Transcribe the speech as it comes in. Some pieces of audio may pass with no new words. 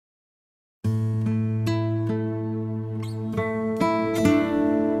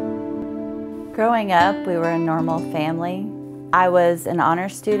Growing up, we were a normal family. I was an honor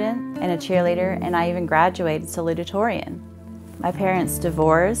student and a cheerleader, and I even graduated salutatorian. My parents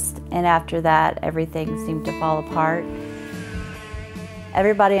divorced, and after that, everything seemed to fall apart.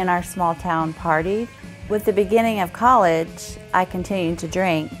 Everybody in our small town partied. With the beginning of college, I continued to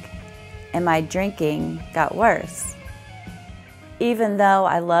drink, and my drinking got worse. Even though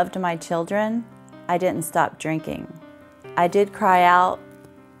I loved my children, I didn't stop drinking. I did cry out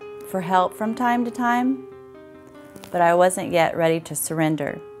for help from time to time, but I wasn't yet ready to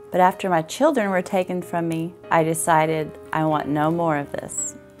surrender. But after my children were taken from me, I decided I want no more of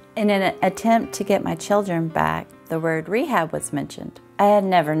this. In an attempt to get my children back, the word rehab was mentioned. I had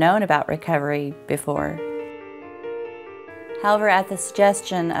never known about recovery before. However, at the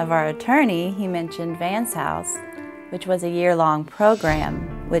suggestion of our attorney, he mentioned Van's House, which was a year-long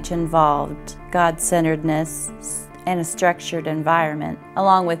program which involved God-centeredness and a structured environment,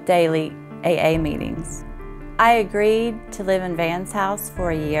 along with daily AA meetings. I agreed to live in Van's House for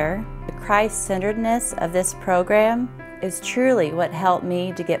a year. The Christ-centeredness of this program is truly what helped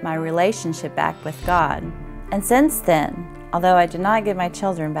me to get my relationship back with God. And since then, although I did not get my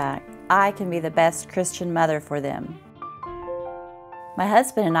children back, I can be the best Christian mother for them. My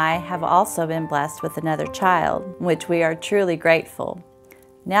husband and I have also been blessed with another child, which we are truly grateful.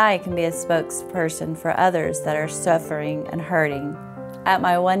 Now I can be a spokesperson for others that are suffering and hurting. At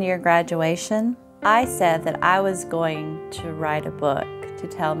my one-year graduation, I said that I was going to write a book to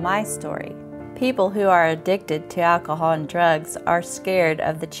tell my story. People who are addicted to alcohol and drugs are scared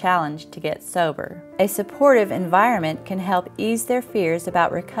of the challenge to get sober. A supportive environment can help ease their fears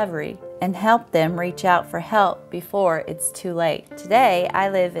about recovery and help them reach out for help before it's too late. Today, I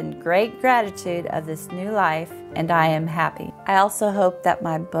live in great gratitude of this new life, and I am happy. I also hope that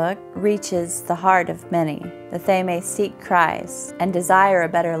my book reaches the heart of many, that they may seek Christ and desire a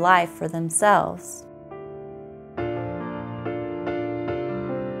better life for themselves.